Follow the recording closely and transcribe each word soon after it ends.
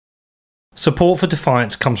Support for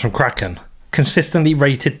Defiance comes from Kraken, consistently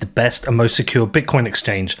rated the best and most secure Bitcoin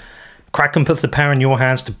exchange. Kraken puts the power in your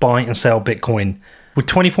hands to buy and sell Bitcoin. With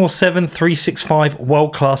 24/7, 365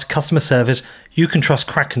 world-class customer service, you can trust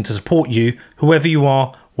Kraken to support you, whoever you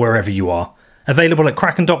are, wherever you are. Available at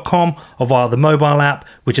kraken.com or via the mobile app,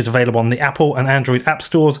 which is available on the Apple and Android app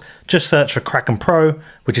stores. Just search for Kraken Pro,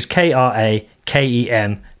 which is KrakenPro.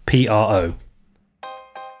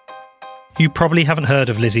 You probably haven't heard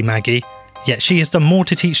of Lizzie Magie, yet she has done more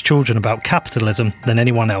to teach children about capitalism than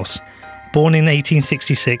anyone else. Born in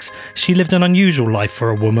 1866, she lived an unusual life for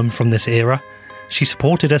a woman from this era. She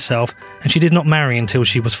supported herself, and she did not marry until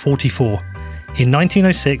she was 44. In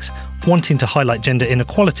 1906, wanting to highlight gender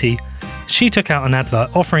inequality, she took out an advert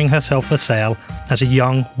offering herself for sale as a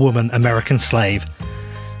young woman American slave.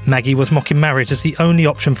 Maggie was mocking marriage as the only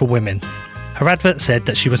option for women. Her advert said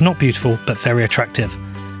that she was not beautiful but very attractive,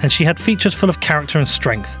 and she had features full of character and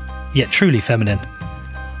strength, yet truly feminine.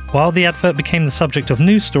 While the advert became the subject of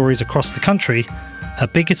news stories across the country, her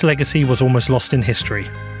biggest legacy was almost lost in history.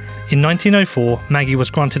 In 1904, Maggie was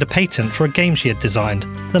granted a patent for a game she had designed,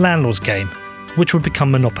 the Landlord's Game, which would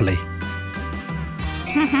become Monopoly.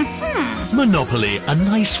 Monopoly, a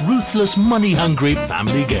nice, ruthless, money-hungry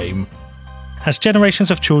family game. As generations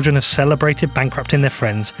of children have celebrated bankrupting their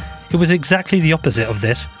friends, it was exactly the opposite of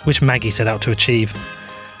this which Maggie set out to achieve.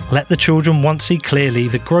 Let the children once see clearly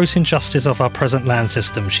the gross injustice of our present land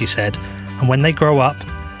system, she said, and when they grow up,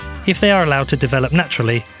 if they are allowed to develop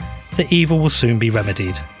naturally, the evil will soon be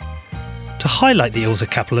remedied. To highlight the ills of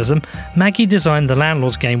capitalism, Maggie designed the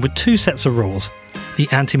Landlord's Game with two sets of rules. The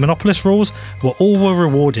anti-monopolist rules, where all were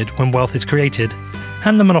rewarded when wealth is created,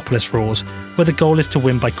 and the monopolist rules, where the goal is to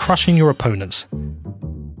win by crushing your opponents.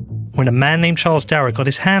 When a man named Charles Darrow got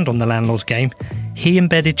his hand on the Landlord's Game, he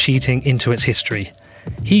embedded cheating into its history.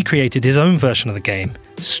 He created his own version of the game,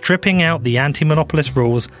 stripping out the anti-monopolist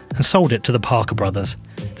rules and sold it to the Parker brothers.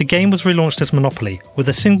 The game was relaunched as Monopoly with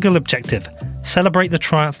a single objective: celebrate the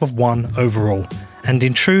triumph of one overall. And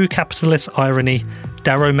in true capitalist irony,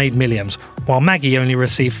 Darrow made millions, while Maggie only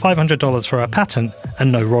received $500 for her patent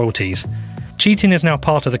and no royalties. Cheating is now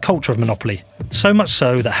part of the culture of Monopoly, so much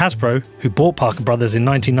so that Hasbro, who bought Parker Brothers in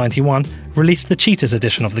 1991, released the Cheaters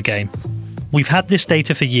edition of the game. We've had this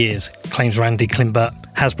data for years, claims Randy Klimbert,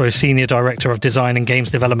 Hasbro's Senior Director of Design and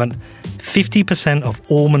Games Development. 50% of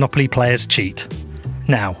all Monopoly players cheat.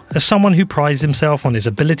 Now, as someone who prides himself on his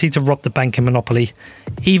ability to rob the bank in Monopoly,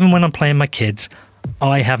 even when I'm playing my kids,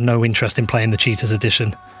 I have no interest in playing the Cheaters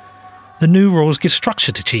edition. The new rules give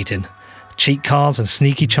structure to cheating. Cheat cards and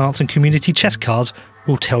sneaky chance and community chess cards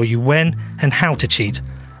will tell you when and how to cheat,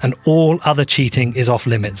 and all other cheating is off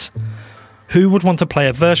limits. Who would want to play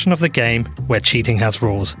a version of the game where cheating has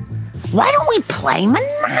rules? Why don't we play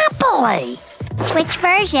Monopoly? Which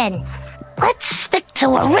version? Let's stick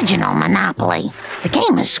to original Monopoly. The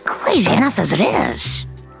game is crazy enough as it is.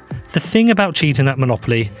 The thing about cheating at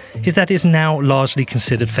Monopoly is that it's now largely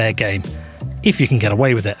considered fair game, if you can get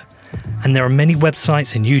away with it. And there are many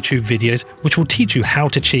websites and YouTube videos which will teach you how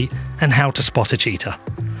to cheat and how to spot a cheater.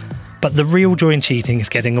 But the real joy in cheating is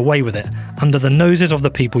getting away with it under the noses of the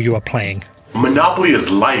people you are playing. Monopoly is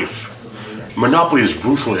life. Monopoly is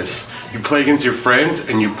ruthless. You play against your friends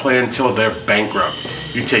and you play until they're bankrupt.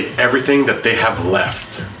 You take everything that they have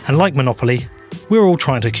left. And like Monopoly, we're all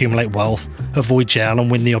trying to accumulate wealth, avoid jail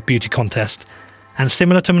and win the odd beauty contest. And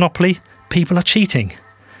similar to Monopoly, people are cheating.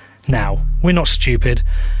 Now, we're not stupid.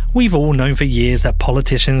 We've all known for years that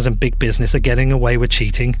politicians and big business are getting away with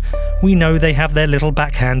cheating. We know they have their little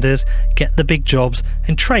backhanders, get the big jobs,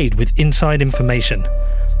 and trade with inside information.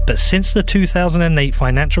 But since the 2008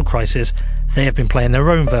 financial crisis, they have been playing their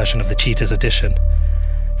own version of the Cheaters edition.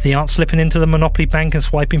 They aren't slipping into the Monopoly bank and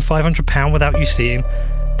swiping £500 without you seeing.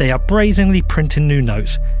 They are brazenly printing new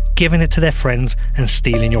notes, giving it to their friends and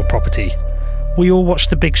stealing your property. We all watched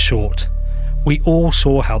The Big Short. We all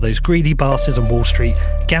saw how those greedy bastards on Wall Street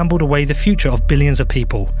gambled away the future of billions of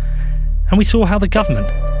people. And we saw how the government,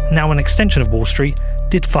 now an extension of Wall Street,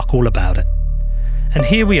 did fuck all about it. And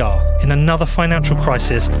here we are, in another financial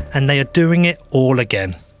crisis, and they are doing it all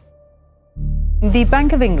again. The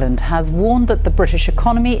Bank of England has warned that the British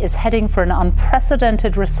economy is heading for an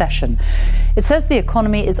unprecedented recession. It says the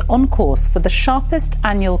economy is on course for the sharpest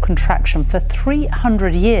annual contraction for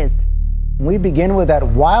 300 years. We begin with that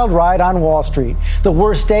wild ride on Wall Street, the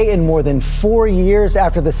worst day in more than 4 years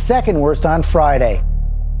after the second worst on Friday.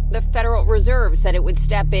 The Federal Reserve said it would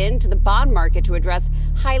step into the bond market to address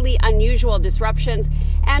highly unusual disruptions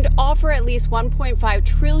and offer at least $1.5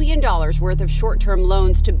 trillion worth of short-term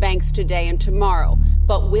loans to banks today and tomorrow.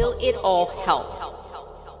 But will it all help?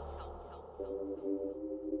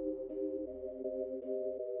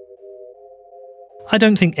 I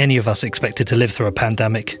don't think any of us expected to live through a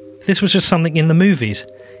pandemic. This was just something in the movies.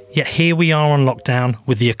 Yet here we are on lockdown,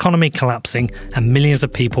 with the economy collapsing and millions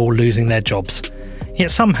of people losing their jobs.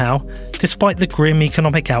 Yet somehow, despite the grim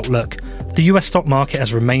economic outlook, the US stock market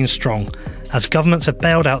has remained strong, as governments have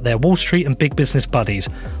bailed out their Wall Street and big business buddies,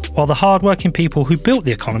 while the hard-working people who built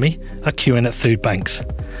the economy are queuing at food banks.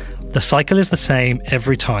 The cycle is the same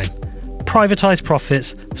every time. Privatise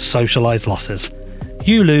profits, socialise losses.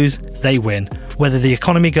 You lose, they win, whether the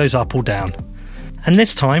economy goes up or down. And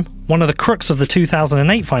this time, one of the crooks of the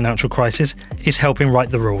 2008 financial crisis is helping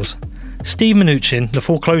write the rules. Steve Mnuchin, the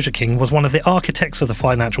foreclosure king, was one of the architects of the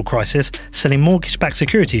financial crisis, selling mortgage-backed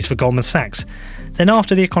securities for Goldman Sachs. Then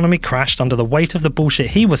after the economy crashed under the weight of the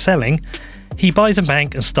bullshit he was selling, he buys a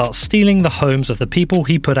bank and starts stealing the homes of the people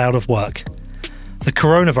he put out of work. The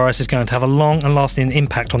coronavirus is going to have a long and lasting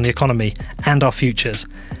impact on the economy and our futures,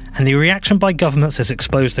 and the reaction by governments has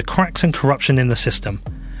exposed the cracks and corruption in the system.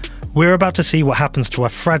 We're about to see what happens to a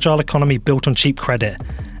fragile economy built on cheap credit.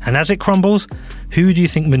 And as it crumbles, who do you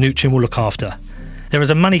think Mnuchin will look after? There is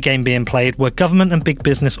a money game being played where government and big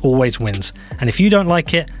business always wins. And if you don't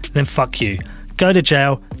like it, then fuck you. Go to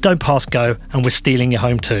jail, don't pass go, and we're stealing your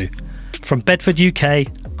home too. From Bedford, UK,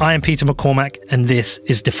 I am Peter McCormack, and this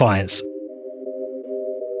is Defiance.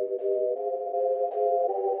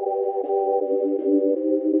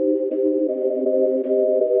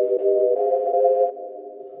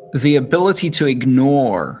 The ability to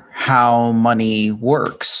ignore how money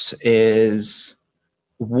works is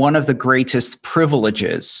one of the greatest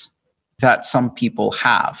privileges that some people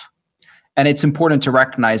have. And it's important to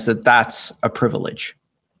recognize that that's a privilege.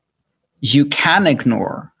 You can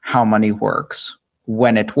ignore how money works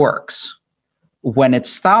when it works. When it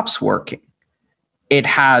stops working, it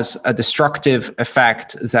has a destructive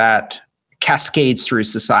effect that cascades through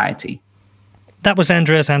society. That was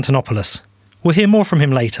Andreas Antonopoulos. We'll hear more from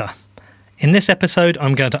him later. In this episode,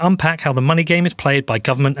 I'm going to unpack how the money game is played by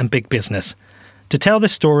government and big business. To tell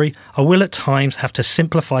this story, I will at times have to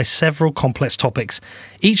simplify several complex topics,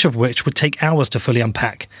 each of which would take hours to fully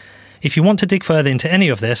unpack. If you want to dig further into any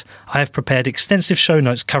of this, I have prepared extensive show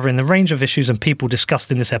notes covering the range of issues and people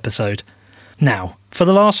discussed in this episode. Now, for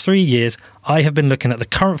the last 3 years, I have been looking at the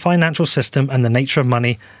current financial system and the nature of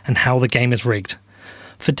money and how the game is rigged.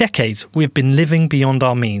 For decades, we have been living beyond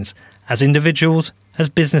our means, as individuals, as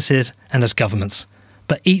businesses, and as governments.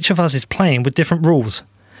 But each of us is playing with different rules.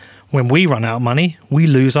 When we run out of money, we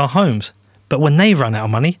lose our homes. But when they run out of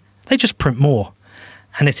money, they just print more.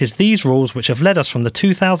 And it is these rules which have led us from the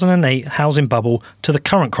 2008 housing bubble to the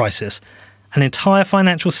current crisis, an entire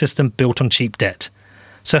financial system built on cheap debt.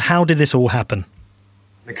 So how did this all happen?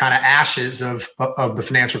 The kind of ashes of the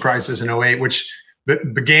financial crisis in 2008, which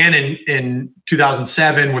began in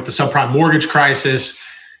 2007 with the subprime mortgage crisis,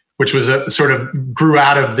 which was grew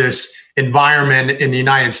out of this environment in the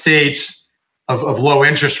United States of low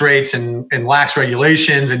interest rates and lax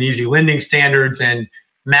regulations and easy lending standards and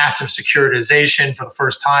massive securitization for the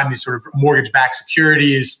first time, these sort of mortgage-backed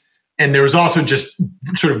securities. And there was also just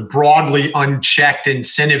sort of broadly unchecked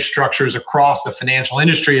incentive structures across the financial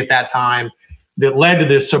industry at that time that led to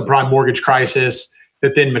this subprime mortgage crisis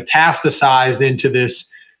that then metastasized into this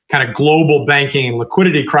kind of global banking and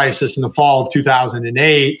liquidity crisis in the fall of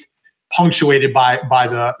 2008, punctuated by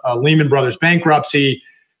the Lehman Brothers bankruptcy.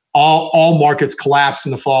 All markets collapsed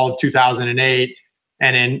in the fall of 2008.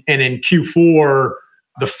 And in Q4,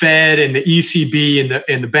 the Fed and the ECB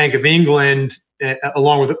and the Bank of England,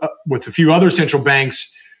 along with a few other central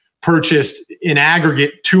banks, purchased in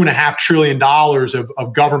aggregate $2.5 trillion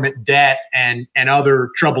of government debt and other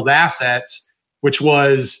troubled assets, which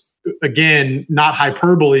was, again, not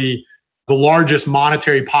hyperbole, the largest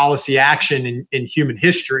monetary policy action in human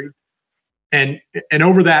history. And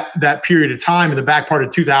over that period of time, in the back part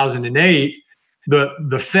of 2008,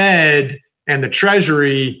 the Fed and the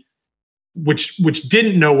Treasury, which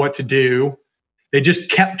didn't know what to do, they just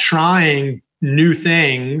kept trying new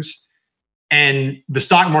things, and the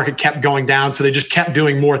stock market kept going down. So they just kept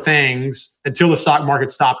doing more things until the stock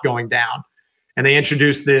market stopped going down. And they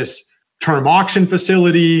introduced this term auction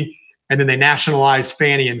facility, and then they nationalized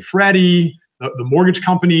Fannie and Freddie, the mortgage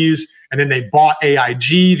companies, and then they bought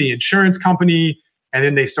AIG, the insurance company, and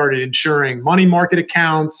then they started insuring money market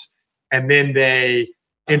accounts, and then they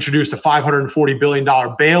introduced a $540 billion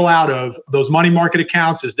bailout of those money market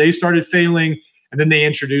accounts as they started failing, and then they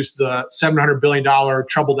introduced the $700 billion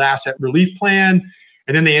troubled asset relief plan,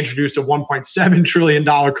 and then they introduced a $1.7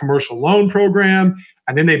 trillion commercial loan program,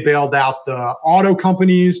 and then they bailed out the auto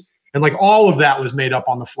companies, and like all of that was made up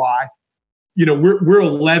on the fly. You know, we're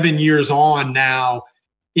 11 years on now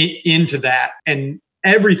into that, and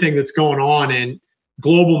everything that's going on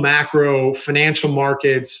global macro, financial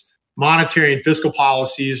markets, monetary and fiscal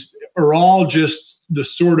policies are all just the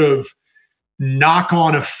sort of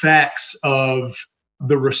knock-on effects of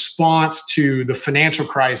the response to the financial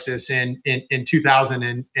crisis in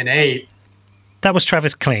 2008. That was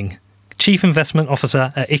Travis Kling, Chief Investment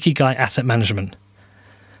Officer at Ikigai Asset Management.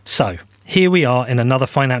 So, here we are in another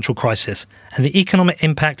financial crisis, and the economic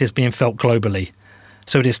impact is being felt globally.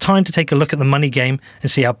 So it is time to take a look at the money game and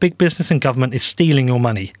see how big business and government is stealing your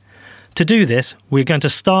money. To do this, we're going to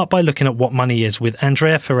start by looking at what money is with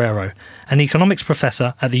Andrea Ferrero, an economics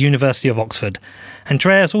professor at the University of Oxford.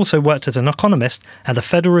 Andrea has also worked as an economist at the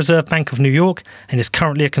Federal Reserve Bank of New York and is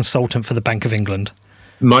currently a consultant for the Bank of England.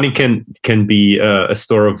 Money can be a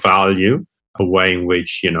store of value, a way in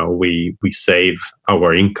which we save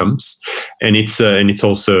our incomes, and it's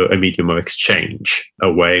also a medium of exchange,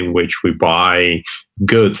 a way in which we buy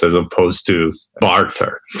goods as opposed to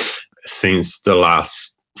barter. Since the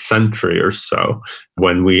last century or so,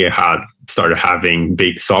 when we started having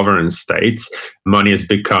big sovereign states, money has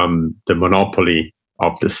become the monopoly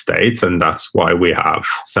of the states, and that's why we have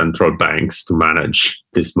central banks to manage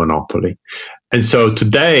this monopoly. And so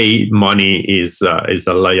today, money is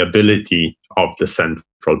a liability of the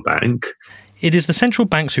central bank. It is the central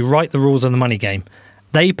banks who write the rules of the money game.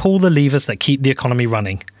 They pull the levers that keep the economy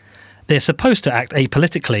running. They're supposed to act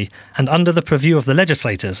apolitically and under the purview of the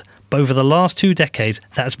legislators, but over the last 2 decades,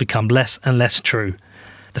 that has become less and less true.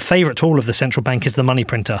 The favourite tool of the central bank is the money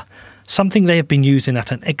printer, something they have been using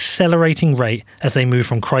at an accelerating rate as they move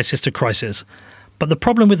from crisis to crisis. But the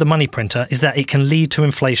problem with the money printer is that it can lead to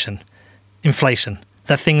inflation. Inflation,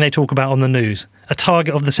 that thing they talk about on the news, a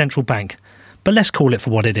target of the central bank. But let's call it for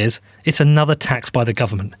what it is. It's another tax by the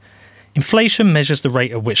government. Inflation measures the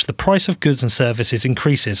rate at which the price of goods and services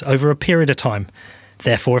increases over a period of time.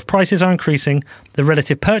 Therefore, if prices are increasing, the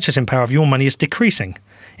relative purchasing power of your money is decreasing.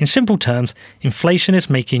 In simple terms, inflation is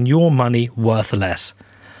making your money worth less.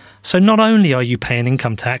 So not only are you paying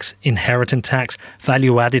income tax, inheritance tax,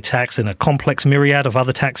 value-added tax, and a complex myriad of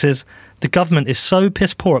other taxes, the government is so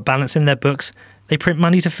piss poor at balancing their books, they print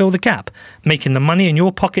money to fill the gap, making the money in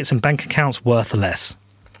your pockets and bank accounts worth less.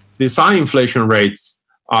 These high inflation rates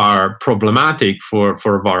are problematic for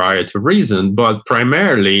a variety of reasons, but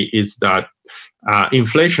primarily is that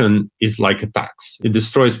inflation is like a tax. It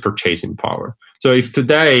destroys purchasing power. So if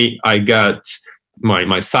today I get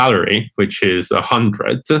my salary, which is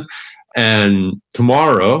 100, and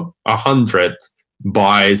tomorrow 100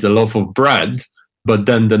 buys a loaf of bread, but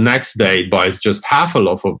then the next day buys just half a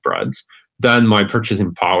loaf of bread, then my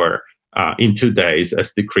purchasing power in 2 days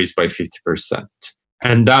has decreased by 50%.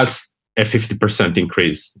 And that's a 50%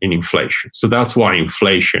 increase in inflation. So that's why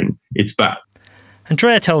inflation is bad.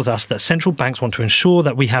 Andrea tells us that central banks want to ensure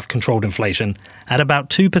that we have controlled inflation at about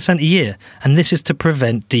 2% a year, and this is to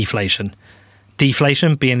prevent deflation.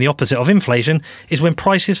 Deflation, being the opposite of inflation, is when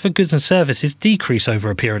prices for goods and services decrease over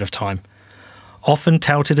a period of time. Often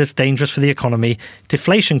touted as dangerous for the economy,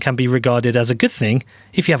 deflation can be regarded as a good thing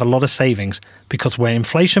if you have a lot of savings, because where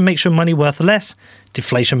inflation makes your money worth less,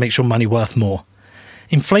 deflation makes your money worth more.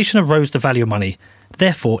 Inflation erodes the value of money,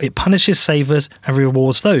 therefore it punishes savers and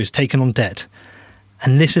rewards those taking on debt.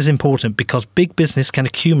 And this is important because big business can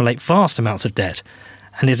accumulate vast amounts of debt,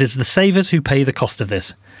 and it is the savers who pay the cost of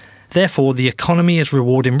this. Therefore, the economy is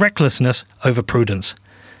rewarding recklessness over prudence.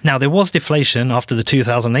 Now, there was deflation after the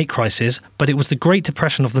 2008 crisis, but it was the Great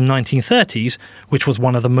Depression of the 1930s, which was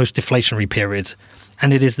one of the most deflationary periods.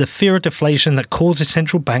 And it is the fear of deflation that causes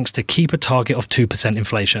central banks to keep a target of 2%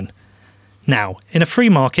 inflation. Now, in a free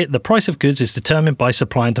market, the price of goods is determined by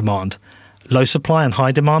supply and demand. Low supply and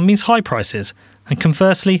high demand means high prices, and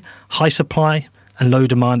conversely, high supply and low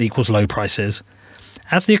demand equals low prices.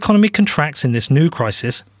 As the economy contracts in this new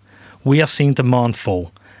crisis, we are seeing demand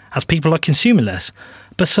fall, as people are consuming less,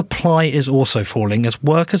 but supply is also falling as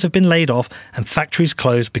workers have been laid off and factories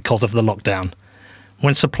closed because of the lockdown.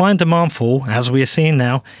 When supply and demand fall, as we are seeing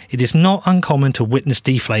now, it is not uncommon to witness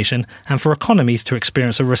deflation and for economies to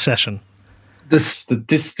experience a recession. The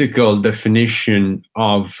statistical definition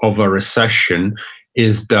of a recession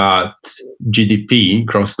is that GDP,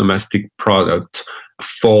 gross domestic product,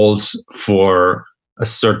 falls for a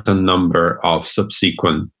certain number of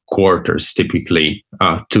subsequent quarters, typically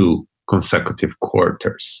 2 consecutive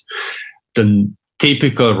quarters. The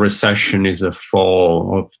typical recession is a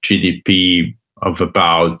fall of GDP of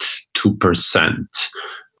about 2%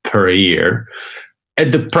 per year. A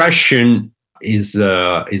depression is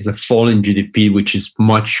a fall in GDP which is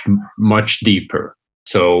much, much deeper.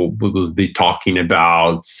 So we will be talking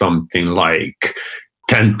about something like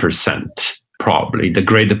 10%, probably. The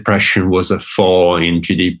Great Depression was a fall in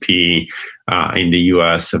GDP in the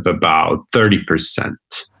US of about 30%.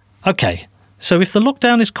 Okay, so if the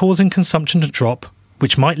lockdown is causing consumption to drop,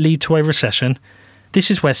 which might lead to a recession,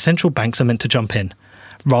 this is where central banks are meant to jump in.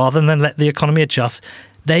 Rather than let the economy adjust,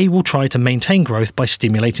 they will try to maintain growth by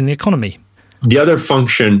stimulating the economy. The other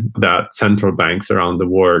function that central banks around the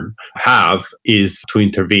world have is to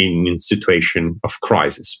intervene in situation of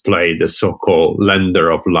crisis, play the so-called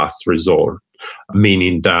lender of last resort,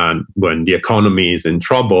 meaning that when the economy is in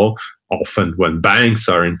trouble, often when banks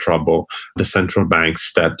are in trouble, the central bank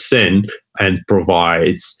steps in and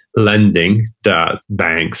provides lending that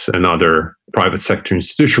banks and other private sector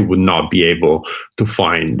institutions would not be able to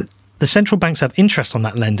find. The central banks have interest on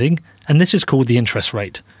that lending, and this is called the interest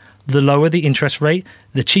rate. The lower the interest rate,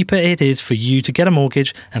 the cheaper it is for you to get a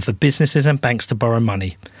mortgage and for businesses and banks to borrow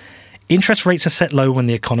money. Interest rates are set low when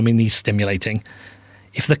the economy needs stimulating.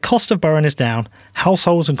 If the cost of borrowing is down,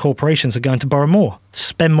 households and corporations are going to borrow more,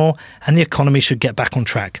 spend more, and the economy should get back on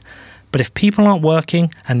track. But if people aren't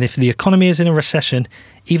working and if the economy is in a recession,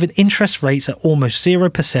 even interest rates at almost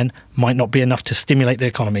 0% might not be enough to stimulate the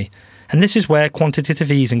economy. And this is where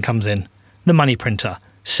quantitative easing comes in. The money printer.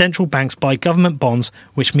 Central banks buy government bonds,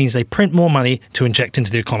 which means they print more money to inject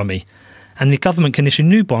into the economy. And the government can issue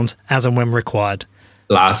new bonds as and when required.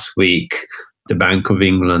 Last week, the Bank of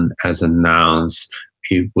England has announced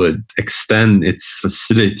it would extend its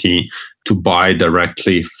facility to buy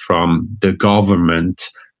directly from the government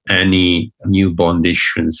any new bond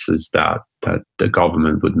issuances that the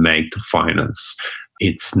government would make to finance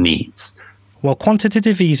its needs. While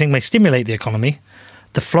quantitative easing may stimulate the economy,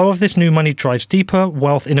 the flow of this new money drives deeper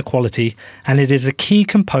wealth inequality, and it is a key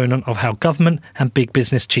component of how government and big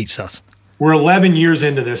business cheats us. We're 11 years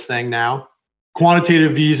into this thing now.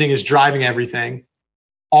 Quantitative easing is driving everything.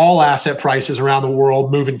 All asset prices around the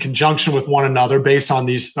world move in conjunction with one another based on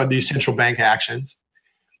these central bank actions.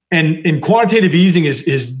 And quantitative easing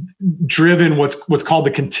is driven what's called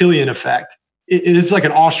the Cantillon effect. It's like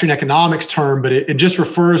an Austrian economics term, but it just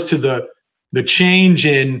refers to the change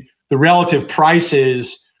in the relative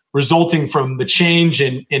prices resulting from the change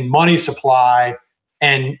in money supply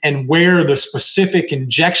and where the specific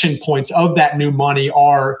injection points of that new money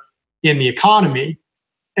are in the economy.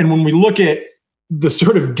 And when we look at the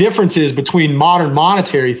sort of differences between modern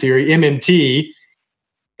monetary theory, MMT,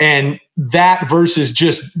 and that versus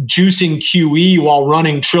just juicing QE while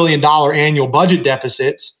running $1 trillion annual budget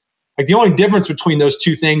deficits, like the only difference between those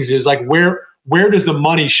two things is like where does the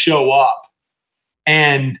money show up?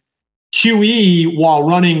 And QE, while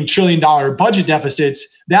running $1 trillion budget deficits,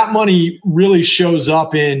 that money really shows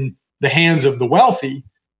up in the hands of the wealthy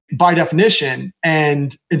by definition.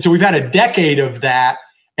 And so we've had a decade of that.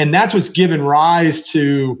 And that's what's given rise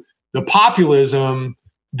to the populism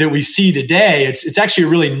that we see today. It's actually a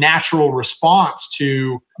really natural response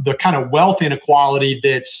to the kind of wealth inequality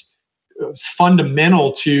that's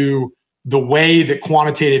fundamental to the way that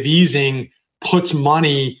quantitative easing puts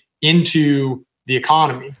money into the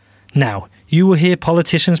economy. Now, you will hear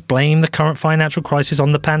politicians blame the current financial crisis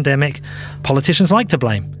on the pandemic. Politicians like to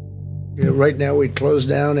blame. Right now, we closed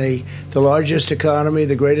down the largest economy,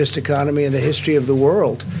 the greatest economy in the history of the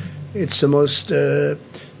world. It's the most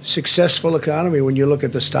successful economy. When you look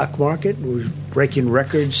at the stock market, we're breaking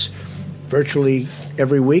records virtually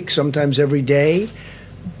every week, sometimes every day.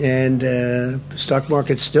 And stock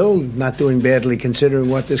market's still not doing badly considering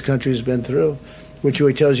what this country has been through, which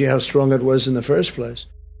really tells you how strong it was in the first place.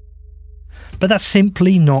 But that's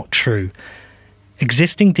simply not true.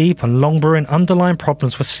 Existing deep and long-brewing underlying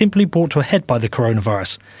problems were simply brought to a head by the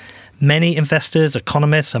coronavirus. Many investors,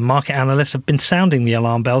 economists and market analysts have been sounding the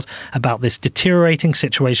alarm bells about this deteriorating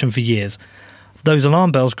situation for years. Those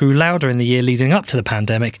alarm bells grew louder in the year leading up to the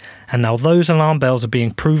pandemic, and now those alarm bells are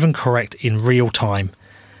being proven correct in real time.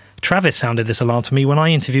 Travis sounded this alarm to me when I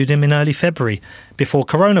interviewed him in early February, before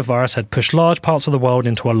coronavirus had pushed large parts of the world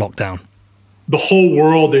into a lockdown. The whole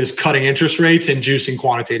world is cutting interest rates and juicing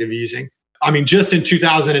quantitative easing. I mean, just in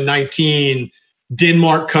 2019,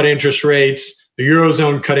 Denmark cut interest rates, the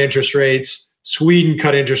Eurozone cut interest rates, Sweden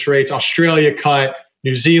cut interest rates, Australia cut,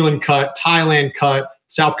 New Zealand cut, Thailand cut,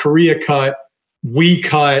 South Korea cut, we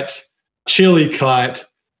cut, Chile cut,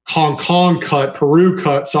 Hong Kong cut, Peru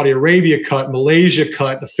cut, Saudi Arabia cut, Malaysia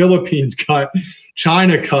cut, the Philippines cut,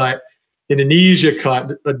 China cut, Indonesia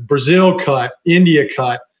cut, Brazil cut, India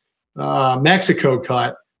cut, Mexico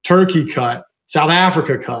cut, Turkey cut, South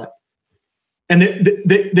Africa cut. And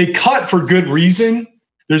they cut for good reason.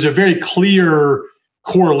 There's a very clear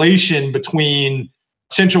correlation between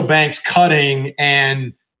central banks cutting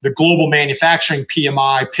and the global manufacturing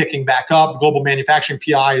PMI picking back up. The global manufacturing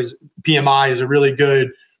PMI is a really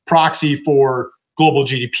good proxy for global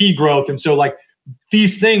GDP growth. And so like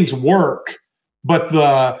these things work, but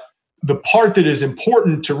the part that is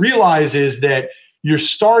important to realize is that you're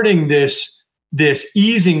starting this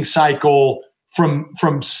easing cycle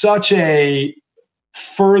from such a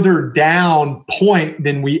further down point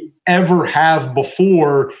than we ever have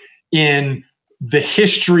before in the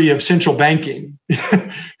history of central banking.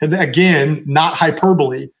 And again, not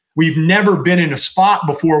hyperbole. We've never been in a spot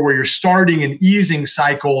before where you're starting an easing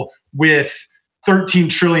cycle with $13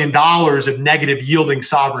 trillion of negative yielding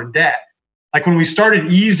sovereign debt. Like when we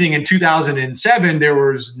started easing in 2007, there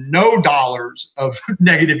was no dollars of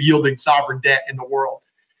negative yielding sovereign debt in the world.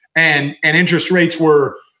 And interest rates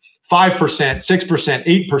were 5%,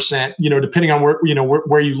 6%, 8%, depending on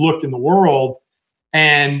where you looked in the world.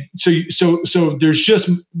 And so there's just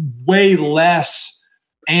way less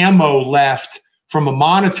ammo left from a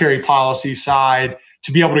monetary policy side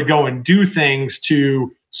to be able to go and do things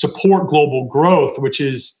to support global growth, which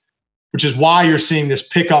is why you're seeing this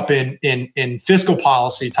pickup in fiscal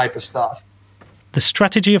policy type of stuff. The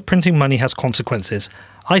strategy of printing money has consequences.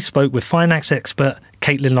 I spoke with finance expert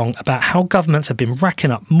Caitlin Long about how governments have been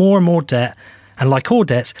racking up more and more debt, and like all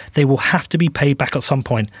debts, they will have to be paid back at some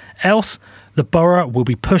point. Else, the borrower will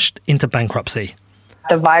be pushed into bankruptcy.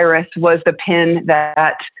 The virus was the pin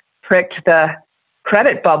that pricked the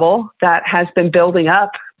credit bubble that has been building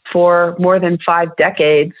up for more than 5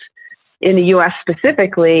 decades. In the U.S.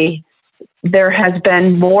 specifically, there has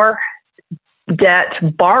been more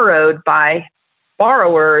debt borrowed by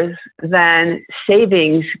borrowers than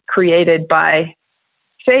savings created by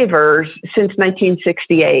savers since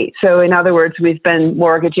 1968. So in other words, we've been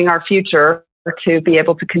mortgaging our future to be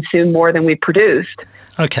able to consume more than we produced.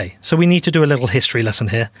 Okay, so we need to do a little history lesson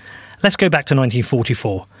here. Let's go back to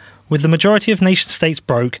 1944. With the majority of nation states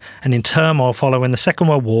broke and in turmoil following the Second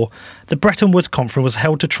World War, the Bretton Woods Conference was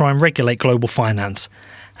held to try and regulate global finance.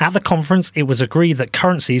 At the conference, it was agreed that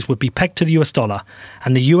currencies would be pegged to the US dollar,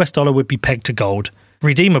 and the US dollar would be pegged to gold,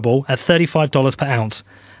 redeemable at $35 per ounce,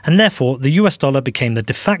 and therefore the US dollar became the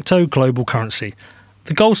de facto global currency.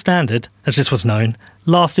 The gold standard, as this was known,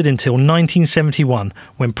 lasted until 1971,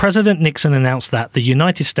 when President Nixon announced that the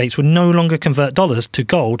United States would no longer convert dollars to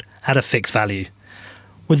gold at a fixed value.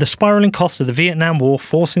 With the spiralling cost of the Vietnam War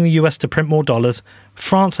forcing the US to print more dollars,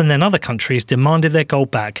 France and then other countries demanded their gold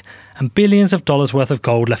back, and billions of dollars worth of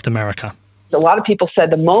gold left America. A lot of people said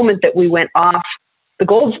the moment that we went off the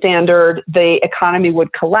gold standard, the economy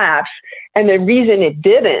would collapse. And the reason it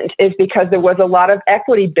didn't is because there was a lot of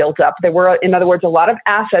equity built up. There were, in other words, a lot of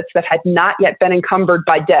assets that had not yet been encumbered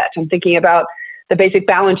by debt. I'm thinking about the basic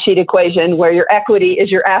balance sheet equation where your equity is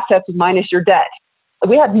your assets minus your debt.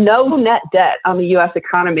 We had no net debt on the U.S.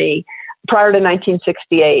 economy prior to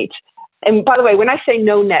 1968. And by the way, when I say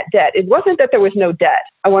no net debt, it wasn't that there was no debt.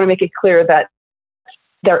 I want to make it clear that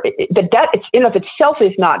the debt in of itself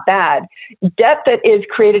is not bad. Debt that is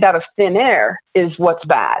created out of thin air is what's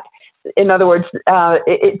bad. In other words,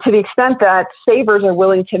 to the extent that savers are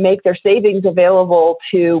willing to make their savings available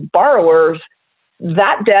to borrowers,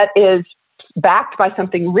 that debt is backed by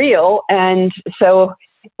something real. And so,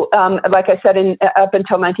 like I said, up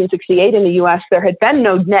until 1968 in the U.S., there had been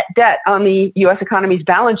no net debt on the U.S. economy's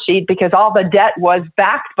balance sheet because all the debt was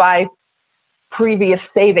backed by previous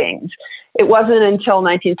savings. It wasn't until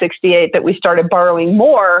 1968 that we started borrowing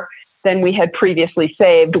more than we had previously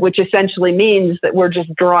saved, which essentially means that we're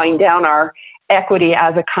just drawing down our equity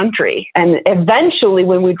as a country. And eventually,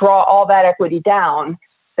 when we draw all that equity down,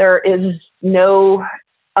 there is no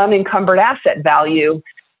unencumbered asset value.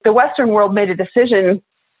 The Western world made a decision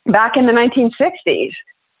back in the 1960s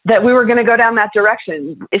that we were going to go down that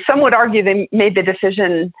direction. Some would argue they made the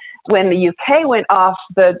decision when the UK went off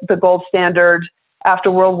the gold standard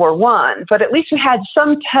after World War I, but at least we had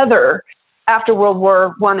some tether after World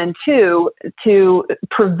War I and II to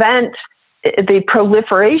prevent the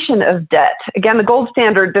proliferation of debt. Again, the gold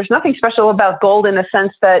standard, there's nothing special about gold in the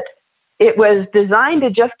sense that it was designed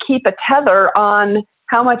to just keep a tether on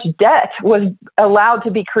how much debt was allowed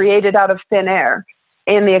to be created out of thin air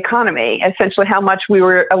in the economy, essentially how much we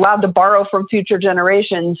were allowed to borrow from future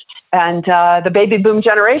generations. And the baby boom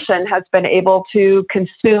generation has been able to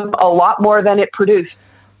consume a lot more than it produced.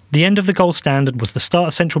 The end of the gold standard was the start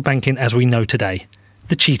of central banking as we know today,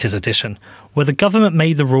 the Cheaters Edition, where the government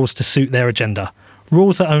made the rules to suit their agenda,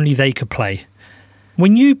 rules that only they could play.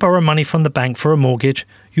 When you borrow money from the bank for a mortgage,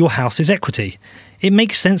 your house is equity. It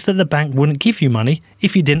makes sense that the bank wouldn't give you money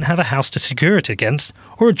if you didn't have a house to secure it against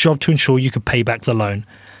or a job to ensure you could pay back the loan.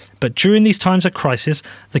 But during these times of crisis,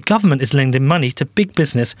 the government is lending money to big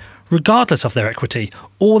business regardless of their equity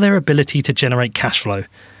or their ability to generate cash flow.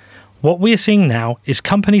 What we are seeing now is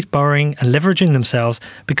companies borrowing and leveraging themselves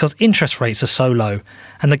because interest rates are so low,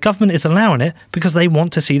 and the government is allowing it because they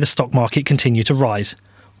want to see the stock market continue to rise.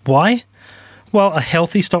 Why? Well, a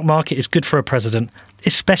healthy stock market is good for a president,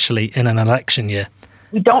 especially in an election year.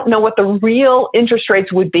 We don't know what the real interest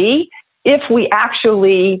rates would be if we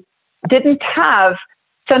actually didn't have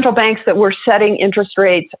central banks that were setting interest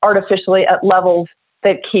rates artificially at levels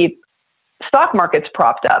that keep stock markets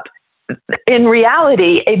propped up. In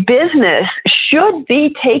reality, a business should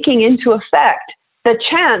be taking into effect the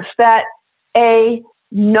chance that a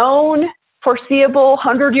known foreseeable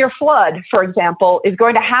 100-year flood, for example, is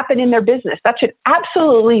going to happen in their business. That should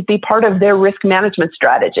absolutely be part of their risk management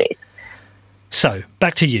strategy. So,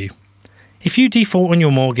 back to you. If you default on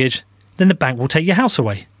your mortgage, then the bank will take your house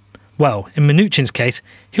away. Well, in Mnuchin's case,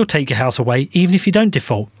 he'll take your house away even if you don't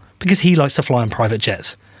default, because he likes to fly on private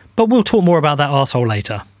jets. But we'll talk more about that arsehole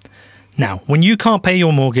later. Now, when you can't pay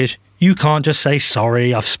your mortgage, you can't just say,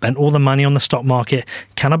 sorry, I've spent all the money on the stock market,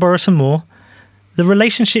 can I borrow some more? The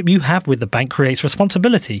relationship you have with the bank creates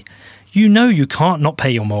responsibility. You know you can't not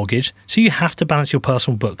pay your mortgage, so you have to balance your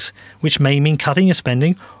personal books, which may mean cutting your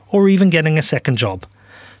spending or even getting a second job.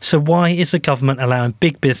 So why is the government allowing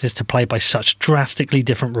big business to play by such drastically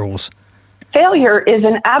different rules? Failure is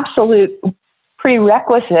an absolute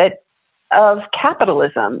prerequisite of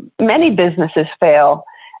capitalism. Many businesses fail,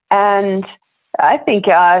 and I think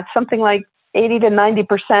something like 80 to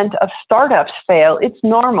 90% of startups fail. It's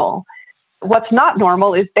normal. What's not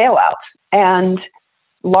normal is bailouts, and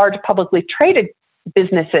large publicly traded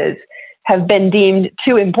businesses have been deemed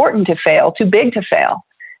too important to fail, too big to fail.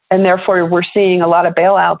 And therefore, we're seeing a lot of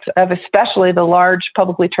bailouts of especially the large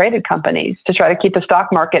publicly traded companies to try to keep the stock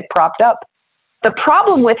market propped up. The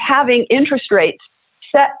problem with having interest rates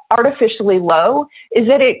set artificially low is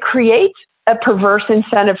that it creates a perverse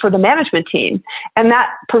incentive for the management team. And that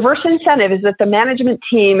perverse incentive is that the management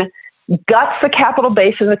team guts the capital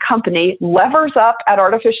base of the company, levers up at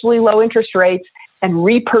artificially low interest rates, and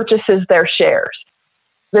repurchases their shares.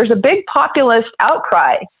 There's a big populist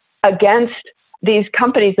outcry against these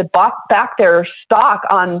companies that bought back their stock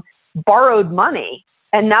on borrowed money,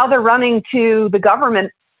 and now they're running to the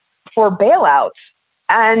government for bailouts.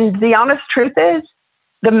 And the honest truth is,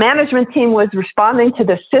 the management team was responding to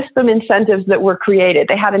the system incentives that were created.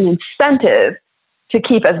 They had an incentive to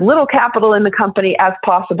keep as little capital in the company as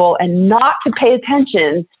possible and not to pay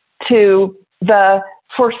attention to the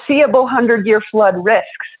foreseeable 100-year flood risks,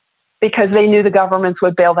 because they knew the governments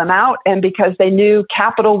would bail them out and because they knew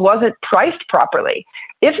capital wasn't priced properly.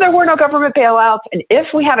 If there were no government bailouts and if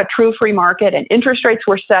we had a true free market and interest rates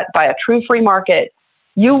were set by a true free market,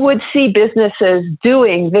 you would see businesses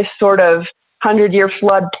doing this sort of 100-year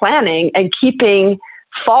flood planning and keeping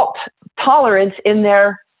fault tolerance in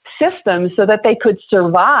their systems so that they could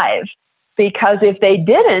survive. Because if they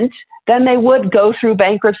didn't, then they would go through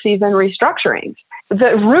bankruptcies and restructurings.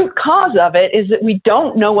 The root cause of it is that we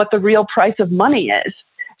don't know what the real price of money is.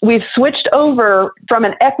 We've switched over from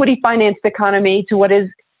an equity-financed economy to what is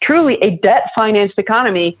truly a debt-financed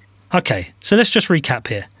economy. Okay, so let's just recap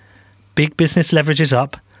here. Big business leverages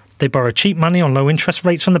up. They borrow cheap money on low interest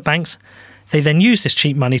rates from the banks. They then use this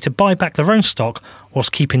cheap money to buy back their own stock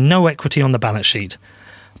whilst keeping no equity on the balance sheet.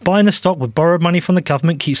 Buying the stock with borrowed money from the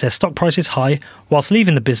government keeps their stock prices high whilst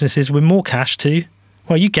leaving the businesses with more cash to,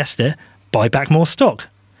 well, you guessed it, buy back more stock.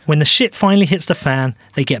 When the shit finally hits the fan,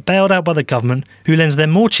 they get bailed out by the government, who lends them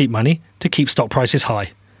more cheap money to keep stock prices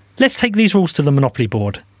high. Let's take these rules to the Monopoly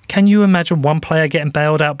board. Can you imagine one player getting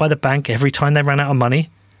bailed out by the bank every time they ran out of money?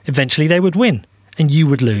 Eventually they would win, and you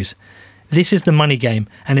would lose. This is the money game,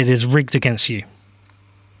 and it is rigged against you.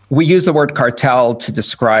 We use the word cartel to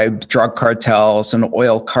describe drug cartels and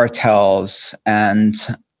oil cartels, and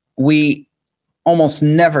we almost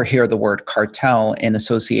never hear the word cartel in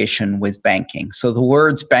association with banking. So the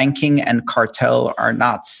words banking and cartel are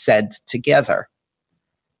not said together.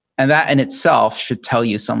 And that in itself should tell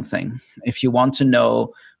you something. If you want to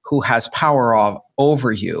know who has power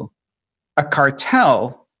over you, a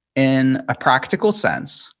cartel, in a practical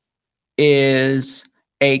sense, is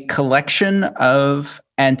a collection of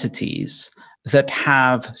entities that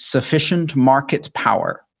have sufficient market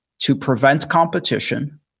power to prevent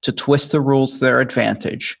competition, to twist the rules to their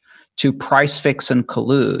advantage, to price fix and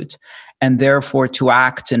collude, and therefore to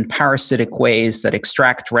act in parasitic ways that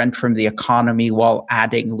extract rent from the economy while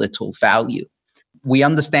adding little value. We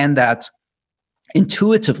understand that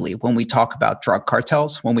intuitively when we talk about drug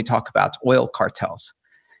cartels, when we talk about oil cartels.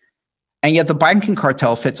 And yet the banking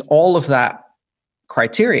cartel fits all of that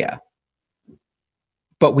criteria,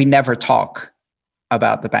 but we never talk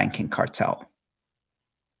about the banking cartel.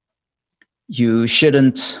 You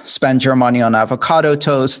shouldn't spend your money on avocado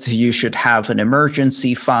toast. You should have an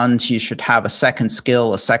emergency fund. You should have a second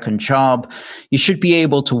skill, a second job. You should be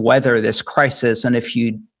able to weather this crisis. And if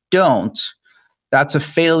you don't, that's a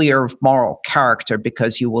failure of moral character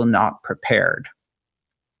because you were not prepared.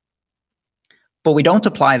 But we don't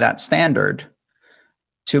apply that standard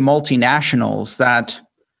to multinationals that,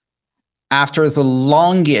 after the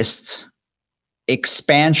longest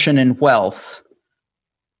expansion in wealth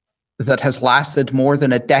that has lasted more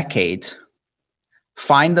than a decade,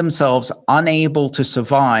 find themselves unable to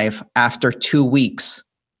survive after 2 weeks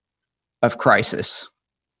of crisis.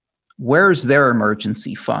 Where's their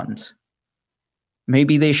emergency fund?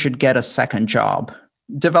 Maybe they should get a second job,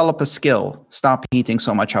 develop a skill, stop eating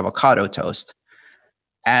so much avocado toast.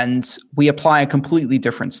 And we apply a completely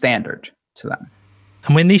different standard to them.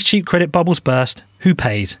 And when these cheap credit bubbles burst, who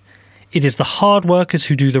pays? It is the hard workers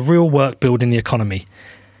who do the real work building the economy.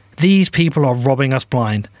 These people are robbing us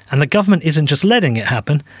blind, and the government isn't just letting it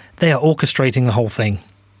happen, they are orchestrating the whole thing.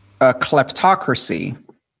 A kleptocracy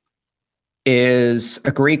is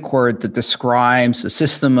a Greek word that describes a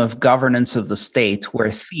system of governance of the state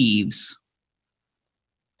where thieves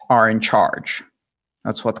are in charge.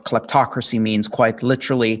 That's what kleptocracy means, quite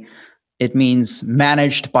literally. It means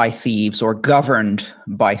managed by thieves or governed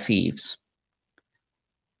by thieves.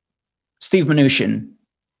 Steve Mnuchin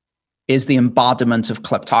is the embodiment of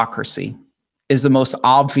kleptocracy, is the most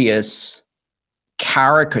obvious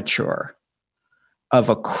caricature of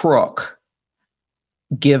a crook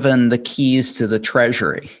given the keys to the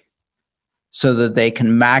treasury so that they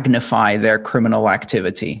can magnify their criminal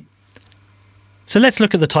activity. So let's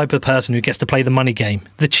look at the type of person who gets to play the money game,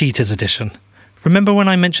 the cheaters edition. Remember when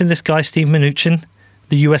I mentioned this guy, Steve Mnuchin,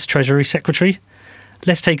 the US Treasury Secretary?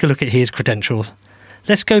 Let's take a look at his credentials.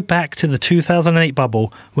 Let's go back to the 2008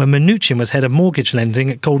 bubble when Mnuchin was head of mortgage lending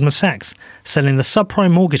at Goldman Sachs, selling the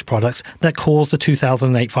subprime mortgage products that caused the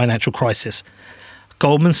 2008 financial crisis.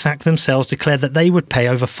 Goldman Sachs themselves declared that they would pay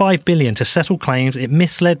over $5 billion to settle claims it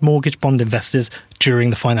misled mortgage bond investors during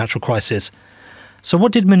the financial crisis. So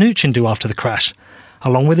what did Mnuchin do after the crash?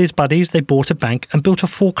 Along with his buddies, they bought a bank and built a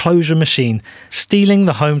foreclosure machine, stealing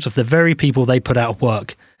the homes of the very people they put out of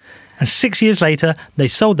work. And 6 years later, they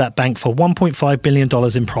sold that bank for $1.5 billion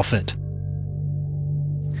in profit.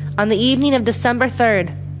 On the evening of December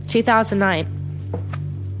 3rd, 2009,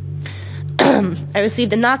 I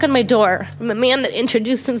received a knock on my door from a man that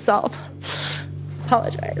introduced himself.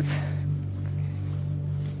 Apologize.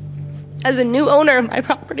 As a new owner of my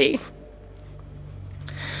property.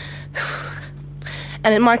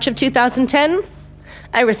 And in March of 2010,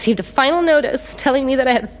 I received a final notice telling me that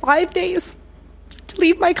I had 5 days to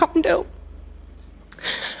leave my condo,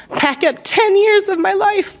 pack up 10 years of my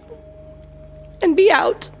life, and be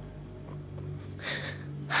out.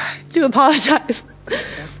 I do apologize.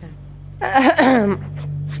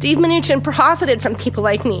 Steve Mnuchin profited from people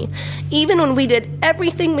like me, even when we did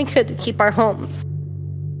everything we could to keep our homes.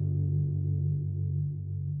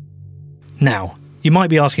 Now, you might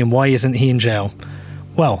be asking, why isn't he in jail?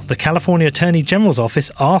 Well, the California Attorney General's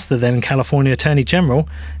office asked the then California Attorney General,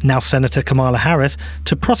 now Senator Kamala Harris,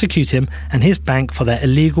 to prosecute him and his bank for their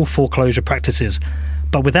illegal foreclosure practices.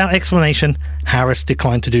 But without explanation, Harris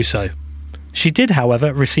declined to do so. She did,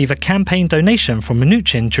 however, receive a campaign donation from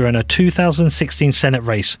Mnuchin during a 2016 Senate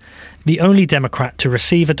race, the only Democrat to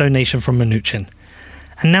receive a donation from Mnuchin.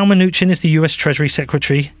 And now Mnuchin is the US Treasury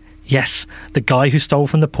Secretary. Yes, the guy who stole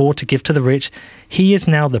from the poor to give to the rich. He is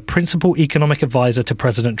now the principal economic advisor to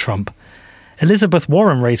President Trump. Elizabeth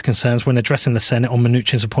Warren raised concerns when addressing the Senate on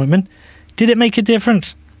Mnuchin's appointment. Did it make a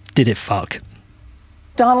difference? Did it fuck?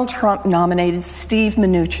 Donald Trump nominated Steve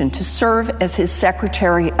Mnuchin to serve as his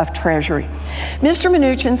Secretary of Treasury. Mr.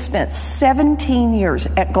 Mnuchin spent 17 years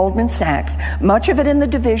at Goldman Sachs, much of it in the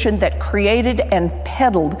division that created and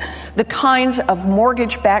peddled the kinds of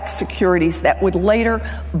mortgage-backed securities that would later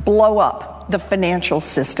blow up the financial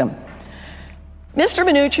system. Mr.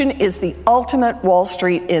 Mnuchin is the ultimate Wall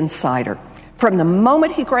Street insider. From the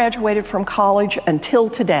moment he graduated from college until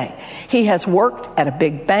today, he has worked at a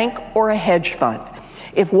big bank or a hedge fund.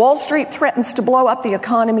 If Wall Street threatens to blow up the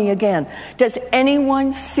economy again, does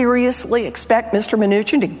anyone seriously expect Mr.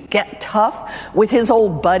 Mnuchin to get tough with his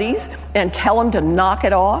old buddies and tell them to knock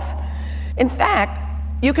it off? In fact,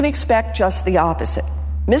 you can expect just the opposite.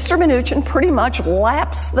 Mr. Mnuchin pretty much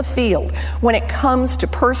laps the field when it comes to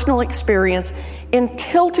personal experience in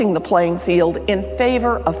tilting the playing field in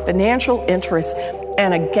favor of financial interests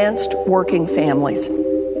and against working families.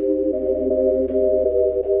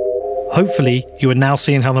 Hopefully, you are now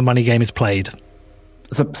seeing how the money game is played.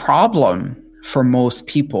 The problem for most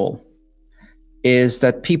people is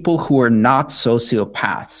that people who are not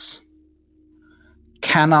sociopaths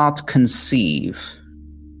cannot conceive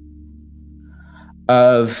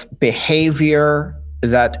of behavior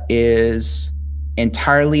that is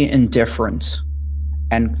entirely indifferent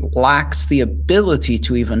and lacks the ability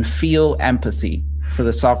to even feel empathy for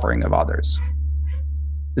the suffering of others.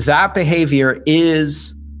 That behavior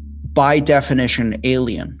is, by definition,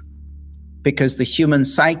 alien, because the human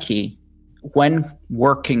psyche, when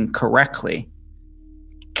working correctly,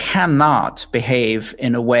 cannot behave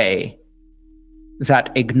in a way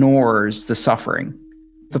that ignores the suffering.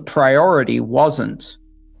 The priority wasn't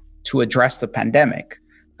to address the pandemic.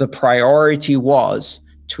 The priority was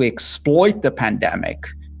to exploit the pandemic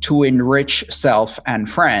to enrich self and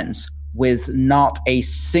friends with not a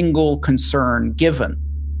single concern given.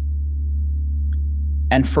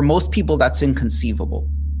 And for most people, that's inconceivable.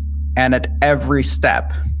 And at every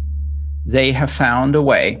step, they have found a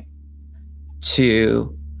way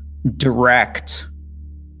to direct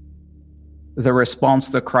the response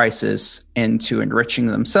to the crisis into enriching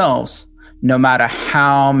themselves, no matter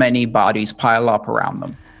how many bodies pile up around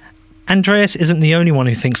them. Andreas isn't the only one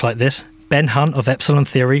who thinks like this. Ben Hunt of Epsilon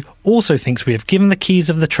Theory also thinks we have given the keys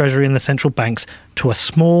of the Treasury and the central banks to a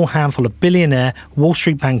small handful of billionaire Wall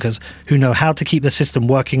Street bankers who know how to keep the system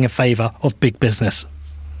working in favour of big business.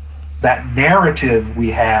 That narrative we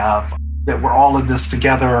have that we're all in this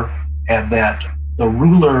together and that the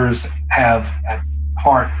rulers have at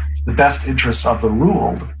heart the best interest of the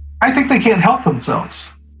ruled, I think they can't help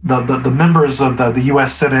themselves. The members of the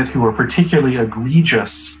U.S. Senate who are particularly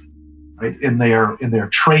egregious, right, in their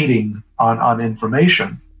trading on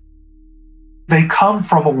information, they come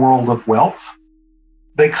from a world of wealth.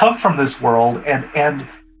 They come from this world and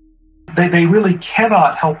they really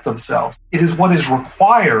cannot help themselves. It is what is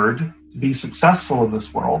required to be successful in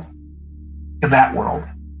this world, in that world.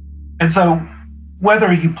 And so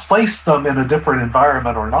whether you place them in a different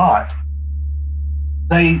environment or not,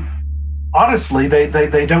 they honestly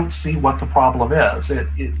don't see what the problem is.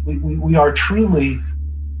 We are truly,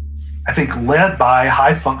 I think, led by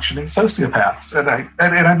high-functioning sociopaths.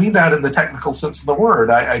 And I mean that in the technical sense of the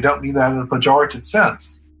word. I don't mean that in a pejorative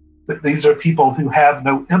sense. But these are people who have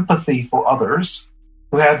no empathy for others,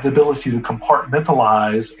 who have the ability to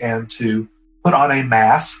compartmentalize and to put on a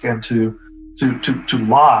mask and to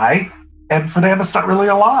lie. And for them, it's not really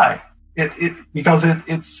a lie. Because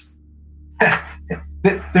it's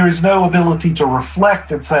there is no ability to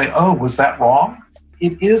reflect and say, oh, was that wrong?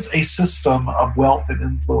 It is a system of wealth and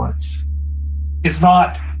influence. It's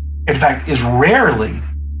not, in fact, is rarely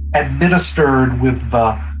administered with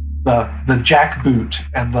the jackboot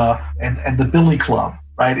and the billy club,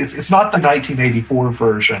 right? It's not the 1984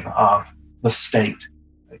 version of the state.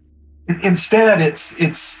 Instead,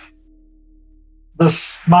 it's the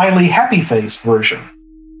smiley happy face version.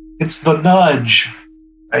 It's the nudge,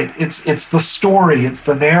 right? It's the story. It's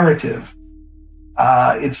the narrative.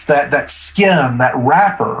 It's that skin, that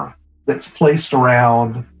wrapper that's placed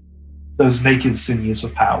around those naked sinews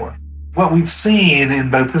of power. What we've seen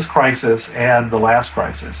in both this crisis and the last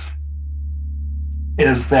crisis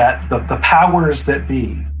is that the powers that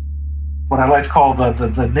be, what I like to call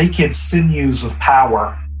the naked sinews of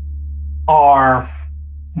power, are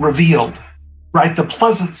revealed, right? The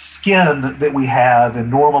pleasant skin that we have in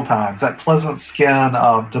normal times, that pleasant skin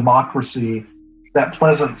of democracy, that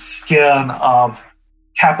pleasant skin of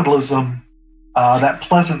capitalism, that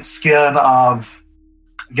pleasant skin of,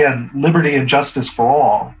 again, liberty and justice for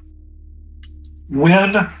all.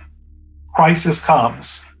 When crisis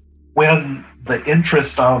comes, when the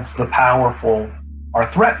interest of the powerful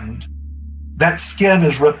are threatened, that skin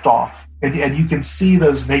is ripped off, and you can see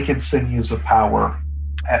those naked sinews of power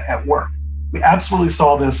at work. We absolutely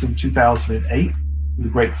saw this in 2008, the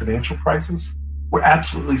great financial crisis. We're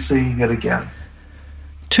absolutely seeing it again.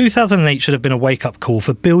 2008 should have been a wake-up call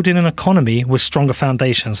for building an economy with stronger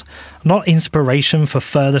foundations, not inspiration for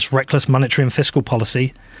furthest reckless monetary and fiscal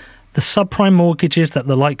policy. The subprime mortgages that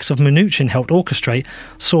the likes of Mnuchin helped orchestrate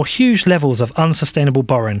saw huge levels of unsustainable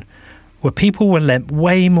borrowing, where people were lent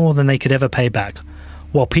way more than they could ever pay back.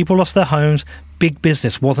 While people lost their homes, big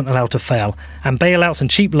business wasn't allowed to fail, and bailouts and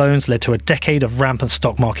cheap loans led to a decade of rampant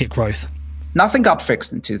stock market growth. Nothing got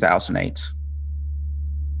fixed in 2008.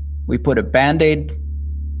 We put a Band-Aid,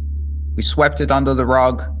 we swept it under the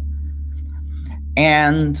rug,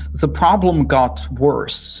 and the problem got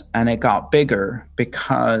worse and it got bigger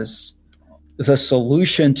because the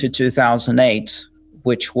solution to 2008,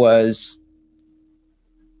 which was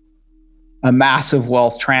a massive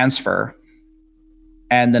wealth transfer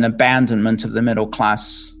and an abandonment of the middle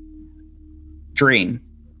class dream,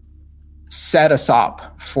 set us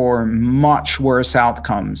up for much worse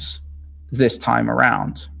outcomes this time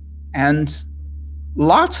around. And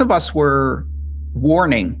lots of us were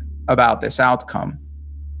warning about this outcome,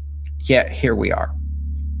 yet here we are.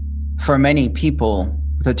 For many people,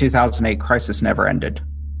 the 2008 crisis never ended.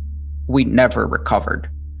 We never recovered.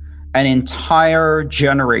 An entire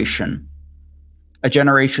generation, a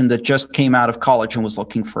generation that just came out of college and was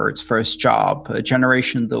looking for its first job, a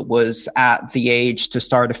generation that was at the age to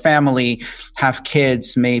start a family, have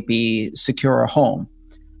kids, maybe secure a home,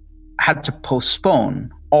 had to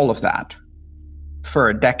postpone all of that for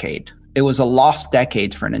a decade. It was a lost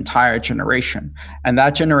decade for an entire generation, and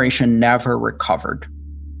that generation never recovered.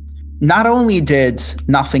 Not only did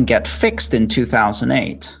nothing get fixed in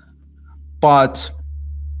 2008, but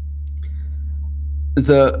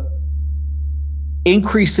the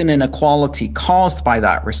increase in inequality caused by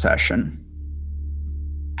that recession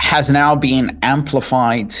has now been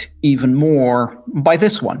amplified even more by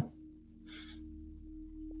this one.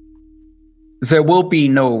 There will be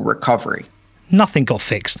no recovery. Nothing got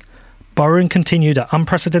fixed. Borrowing continued at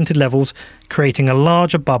unprecedented levels, creating a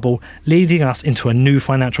larger bubble, leading us into a new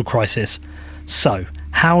financial crisis. So,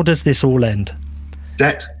 how does this all end?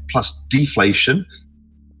 Debt plus deflation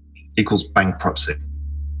equals bankruptcy.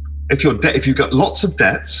 If you've got lots of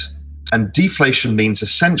debts, and deflation means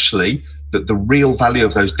essentially that the real value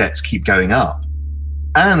of those debts keep going up,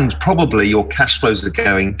 and probably your cash flows are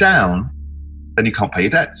going down, then you can't pay your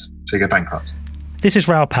debts, so you go bankrupt. This is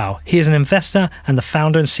Raoul Pal. He is an investor and the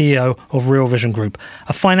founder and CEO of Real Vision Group,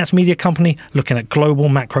 a finance media company looking at global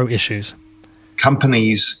macro issues.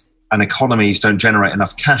 Companies and economies don't generate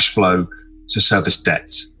enough cash flow to service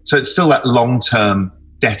debts. So it's still that long-term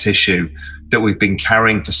debt issue that we've been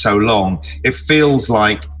carrying for so long. It feels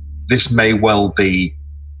like this may well be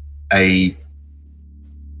a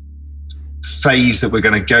phase that we're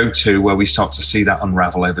going to go to where we start to see that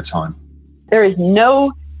unravel over time. There is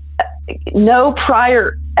no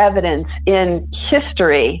prior evidence in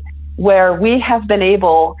history where we have been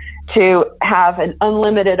able to have an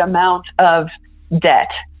unlimited amount of debt.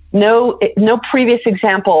 No previous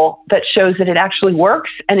example that shows that it actually works.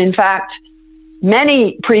 And in fact,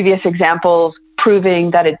 many previous examples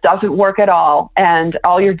proving that it doesn't work at all. And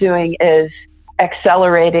all you're doing is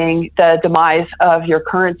accelerating the demise of your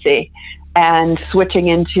currency and switching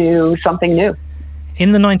into something new.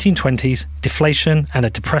 In the 1920s, deflation and a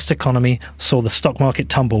depressed economy saw the stock market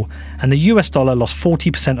tumble, and the US dollar lost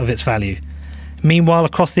 40% of its value. Meanwhile,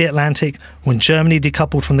 across the Atlantic, when Germany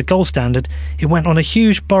decoupled from the gold standard, it went on a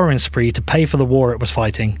huge borrowing spree to pay for the war it was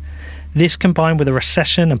fighting. This, combined with a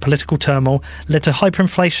recession and political turmoil, led to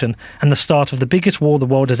hyperinflation and the start of the biggest war the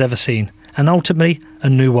world has ever seen, and ultimately, a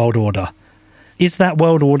new world order. Is that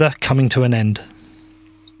world order coming to an end?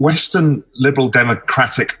 Western liberal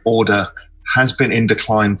democratic order has been in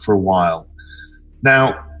decline for a while.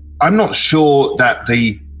 Now, I'm not sure that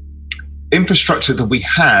the infrastructure that we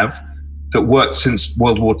have that worked since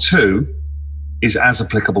World War II is as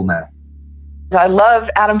applicable now. I love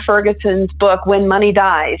Adam Ferguson's book, When Money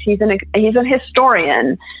Dies. He's a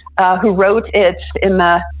historian who wrote it in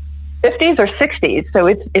the 50s or 60s, so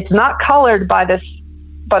it's not colored by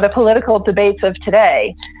the political debates of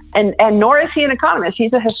today. And nor is he an economist.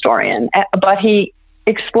 He's a historian, but he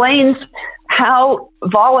explains how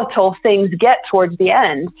volatile things get towards the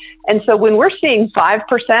end. And so when we're seeing 5%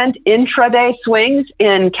 intraday swings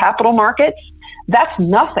in capital markets, that's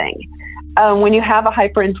nothing. When you have a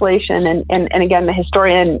hyperinflation, and again, the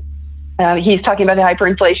historian, he's talking about the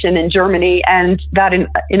hyperinflation in Germany and that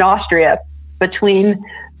in Austria between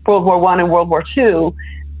World War I and World War II,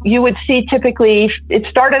 you would see typically it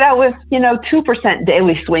started out with 2%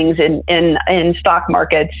 daily swings in stock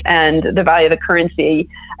markets and the value of the currency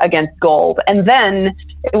against gold, and then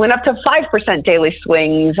it went up to 5% daily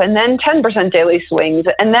swings, and then 10% daily swings,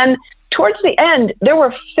 and then towards the end there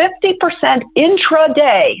were 50%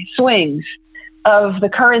 intraday swings of the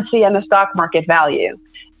currency and the stock market value.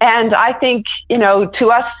 And I think, to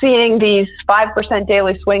us seeing these 5%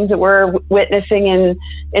 daily swings that we're witnessing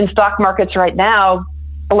in stock markets right now,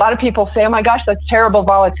 a lot of people say, oh my gosh, that's terrible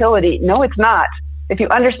volatility. No, it's not. If you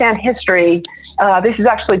understand history, this is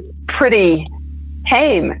actually pretty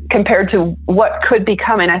tame compared to what could be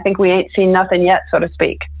coming. I think we ain't seen nothing yet, so to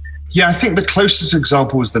speak. Yeah, I think the closest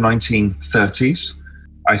example was the 1930s.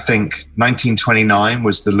 I think 1929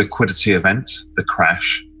 was the liquidity event, the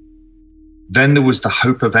crash. Then there was the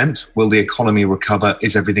hope event. Will the economy recover?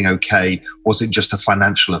 Is everything okay? Was it just a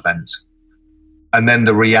financial event? And then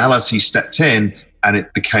the reality stepped in and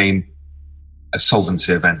it became a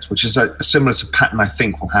solvency event, which is a similar to pattern I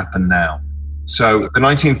think will happen now. So the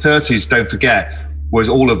 1930s, don't forget, was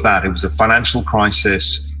all of that. It was a financial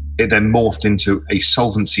crisis. It then morphed into a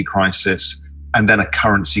solvency crisis and then a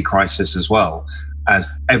currency crisis as well, as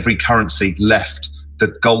every currency left the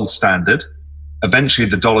gold standard. Eventually,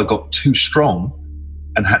 the dollar got too strong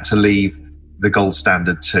and had to leave the gold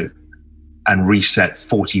standard too and reset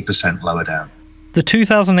 40% lower down. The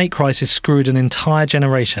 2008 crisis screwed an entire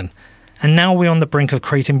generation, and now we're on the brink of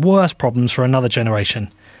creating worse problems for another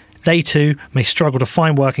generation. They too may struggle to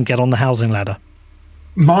find work and get on the housing ladder.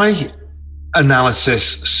 My analysis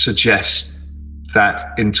suggests that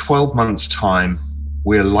in 12 months' time,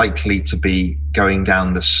 we're likely to be going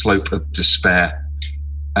down the slope of despair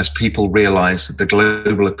as people realize that the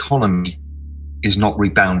global economy is not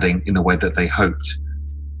rebounding in the way that they hoped,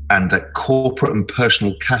 and that corporate and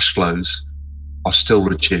personal cash flows are still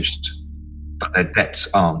reduced, but their debts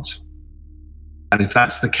aren't. And if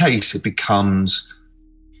that's the case, it becomes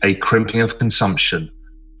a crimping of consumption,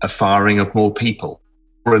 a firing of more people,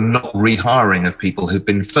 or a not rehiring of people who've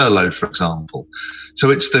been furloughed, for example. So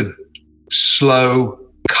it's the slow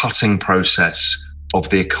cutting process of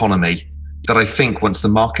the economy that I think once the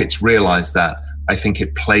markets realize that, I think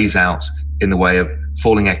it plays out in the way of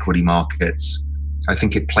falling equity markets. I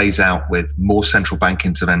think it plays out with more central bank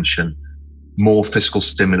intervention, more fiscal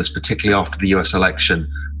stimulus, particularly after the US election,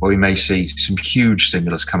 where we may see some huge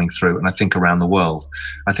stimulus coming through, and I think around the world.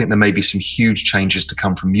 I think there may be some huge changes to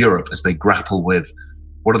come from Europe as they grapple with,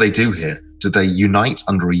 what do they do here? Do they unite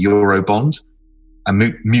under a Euro bond and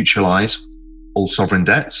mutualize all sovereign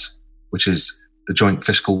debts, which is the joint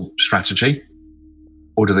fiscal strategy?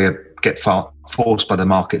 Or do they get forced by the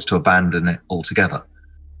markets to abandon it altogether?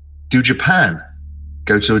 Do Japan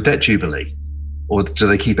go to a debt jubilee? Or do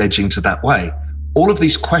they keep edging to that way? All of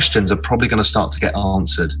these questions are probably going to start to get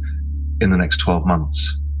answered in the next 12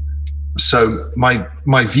 months. So my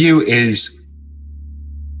view is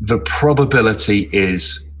the probability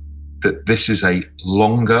is that this is a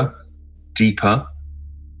longer, deeper,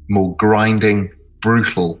 more grinding,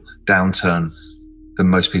 brutal downturn than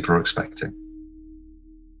most people are expecting.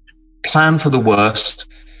 Plan for the worst,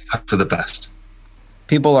 hope for the best.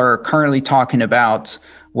 People are currently talking about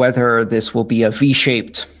whether this will be a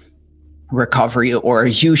V-shaped recovery or a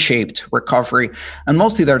U-shaped recovery. And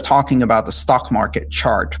mostly they're talking about the stock market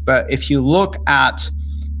chart. But if you look at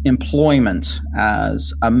employment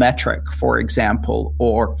as a metric, for example,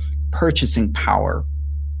 or purchasing power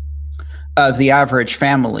of the average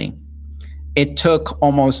family, it took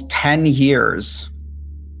almost 10 years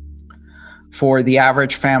for the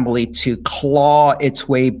average family to claw its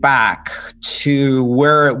way back to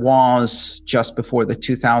where it was just before the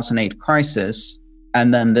 2008 crisis,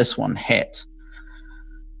 and then this one hit.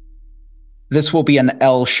 This will be an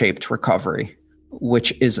L-shaped recovery,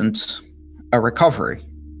 which isn't a recovery.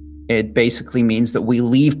 It basically means that we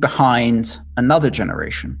leave behind another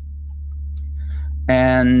generation.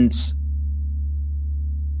 And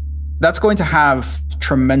that's going to have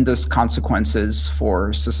tremendous consequences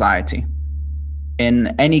for society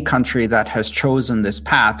in any country that has chosen this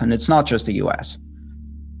path, and it's not just the US.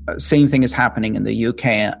 Same thing is happening in the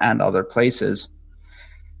UK and other places.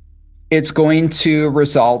 It's going to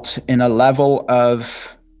result in a level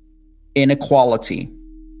of inequality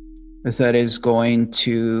that is going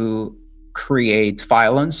to create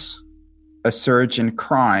violence, a surge in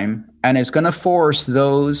crime, and is going to force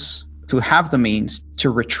those who have the means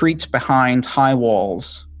to retreat behind high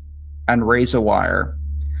walls and razor wire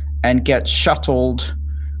and get shuttled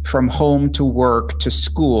from home to work to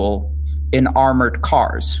school in armored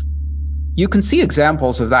cars. You can see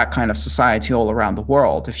examples of that kind of society all around the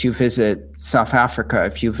world. If you visit South Africa,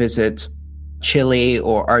 if you visit Chile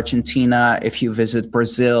or Argentina, if you visit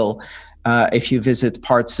Brazil, if you visit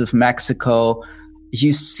parts of Mexico,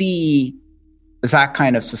 you see that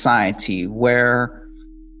kind of society where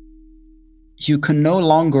you can no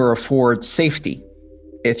longer afford safety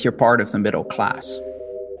if you're part of the middle class.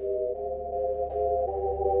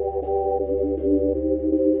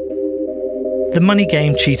 The Money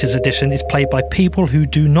Game Cheaters Edition is played by people who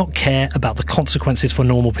do not care about the consequences for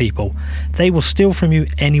normal people. They will steal from you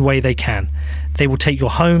any way they can. They will take your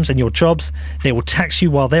homes and your jobs. They will tax you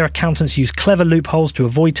while their accountants use clever loopholes to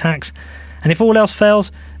avoid tax. And if all else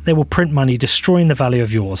fails, they will print money, destroying the value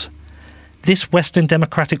of yours. This Western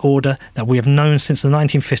democratic order that we have known since the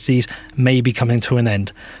 1950s may be coming to an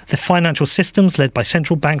end. The financial systems led by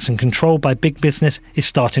central banks and controlled by big business is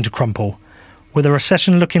starting to crumple. With a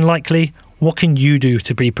recession looking likely, what can you do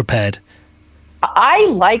to be prepared? I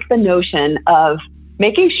like the notion of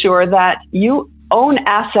making sure that you own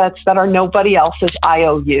assets that are nobody else's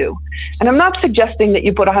IOU. And I'm not suggesting that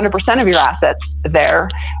you put 100% of your assets there,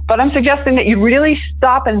 but I'm suggesting that you really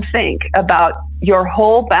stop and think about your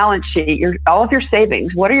whole balance sheet, all of your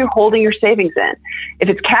savings. What are you holding your savings in? If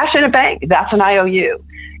it's cash in a bank, that's an IOU.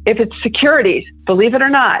 If it's securities, believe it or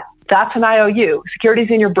not, that's an IOU. Securities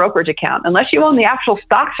in your brokerage account. Unless you own the actual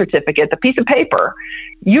stock certificate, the piece of paper,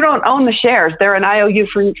 you don't own the shares. They're an IOU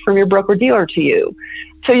from your broker-dealer to you.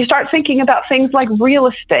 So you start thinking about things like real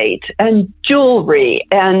estate and jewelry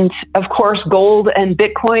and, of course, gold and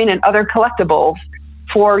Bitcoin and other collectibles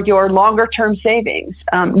for your longer-term savings.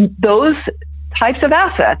 Those types of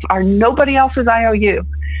assets are nobody else's IOU.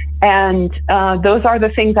 And those are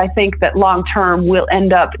the things I think that long-term will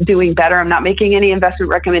end up doing better. I'm not making any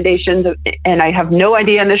investment recommendations, and I have no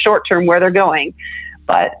idea in the short term where they're going.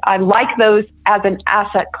 But I like those as an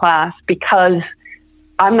asset class because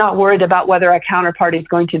I'm not worried about whether a counterparty is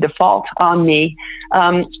going to default on me.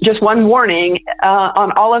 Just one warning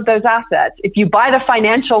on all of those assets. If you buy the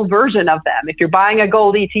financial version of them, if you're buying a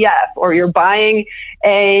gold ETF or you're buying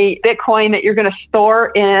a Bitcoin that you're going to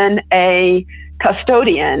store in a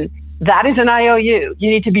custodian, that is an IOU. You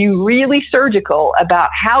need to be really surgical about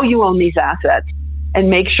how you own these assets and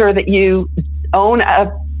make sure that you own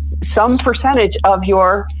some percentage of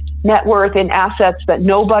your net worth in assets that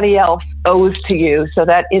nobody else owes to you, so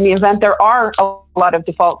that in the event there are a lot of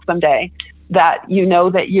defaults someday, that you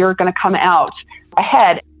know that you're going to come out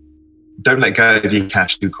ahead. Don't let go of your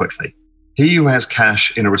cash too quickly. He who has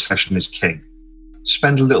cash in a recession is king.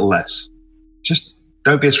 Spend a little less. Just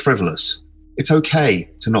don't be as frivolous. It's okay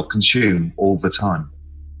to not consume all the time.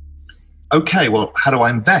 Okay, well, how do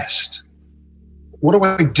I invest? What do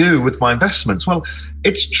I do with my investments? Well,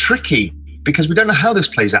 it's tricky because we don't know how this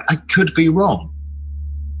plays out. I could be wrong.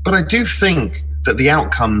 But I do think that the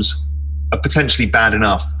outcomes are potentially bad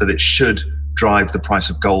enough that it should drive the price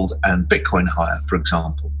of gold and Bitcoin higher, for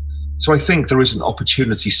example. So I think there is an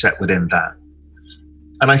opportunity set within that.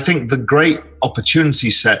 And I think the great opportunity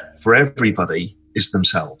set for everybody is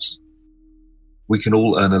themselves. We can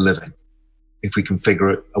all earn a living if we can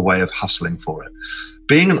figure a way of hustling for it.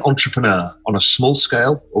 Being an entrepreneur on a small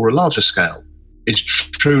scale or a larger scale is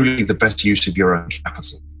truly the best use of your own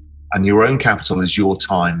capital. And your own capital is your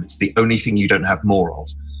time. It's the only thing you don't have more of.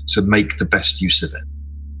 So make the best use of it.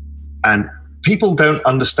 And people don't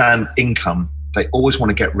understand income. They always want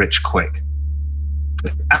to get rich quick.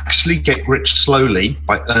 But actually get rich slowly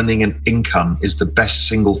by earning an income is the best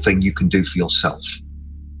single thing you can do for yourself.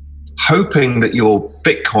 Hoping that your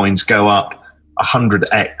Bitcoins go up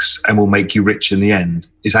 100x and will make you rich in the end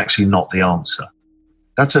is actually not the answer.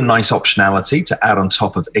 That's a nice optionality to add on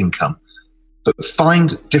top of income. But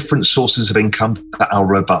find different sources of income that are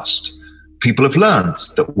robust. People have learned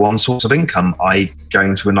that one source of income, i.e.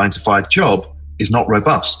 going to a 9-to-5 job, is not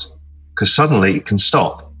robust because suddenly it can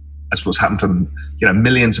stop. That's what's happened for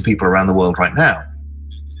millions of people around the world right now.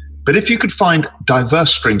 But if you could find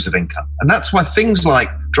diverse streams of income, and that's why things like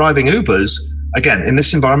driving Ubers, again, in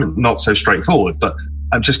this environment, not so straightforward, but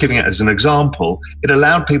I'm just giving it as an example, it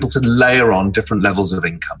allowed people to layer on different levels of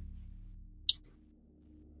income.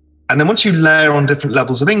 And then once you layer on different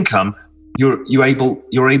levels of income, you're able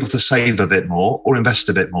to save a bit more or invest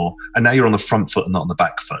a bit more. And now you're on the front foot and not on the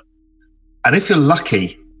back foot. And if you're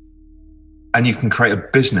lucky and you can create a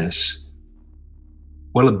business,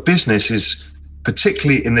 well, a business is,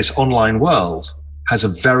 particularly in this online world, has a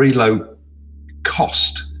very low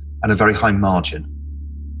cost and a very high margin.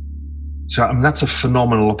 So that's a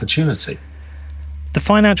phenomenal opportunity. The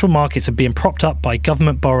financial markets are being propped up by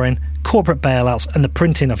government borrowing, corporate bailouts, and the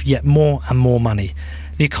printing of yet more and more money.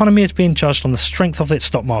 The economy is being judged on the strength of its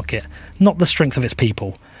stock market, not the strength of its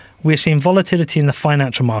people. We are seeing volatility in the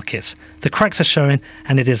financial markets. The cracks are showing,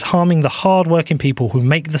 and it is harming the hard-working people who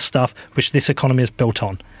make the stuff which this economy is built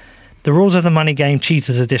on. The rules of the money game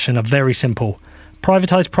Cheaters Edition are very simple.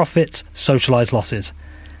 Privatise profits, socialise losses.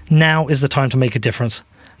 Now is the time to make a difference.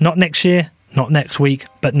 Not next year, not next week,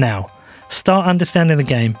 but now. Start understanding the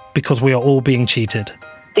game because we are all being cheated.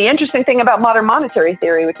 The interesting thing about modern monetary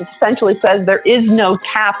theory, which essentially says there is no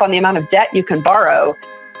cap on the amount of debt you can borrow,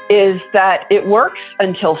 is that it works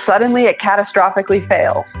until suddenly it catastrophically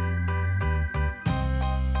fails.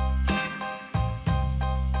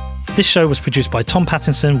 This show was produced by Tom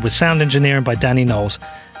Pattinson with sound engineering by Danny Knowles.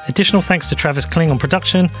 Additional thanks to Travis Kling on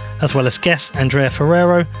production, as well as guests Andrea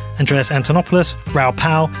Ferrero, Andreas Antonopoulos, Raoul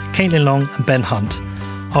Powell, Caitlin Long and Ben Hunt.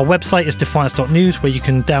 Our website is defiance.news, where you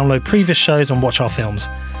can download previous shows and watch our films.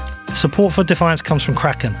 Support for Defiance comes from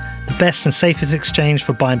Kraken, the best and safest exchange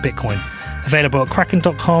for buying Bitcoin. Available at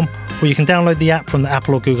kraken.com, or you can download the app from the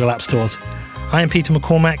Apple or Google app stores. I am Peter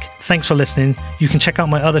McCormack. Thanks for listening. You can check out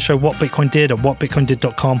my other show, What Bitcoin Did, at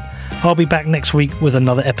whatbitcoindid.com. I'll be back next week with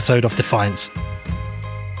another episode of Defiance.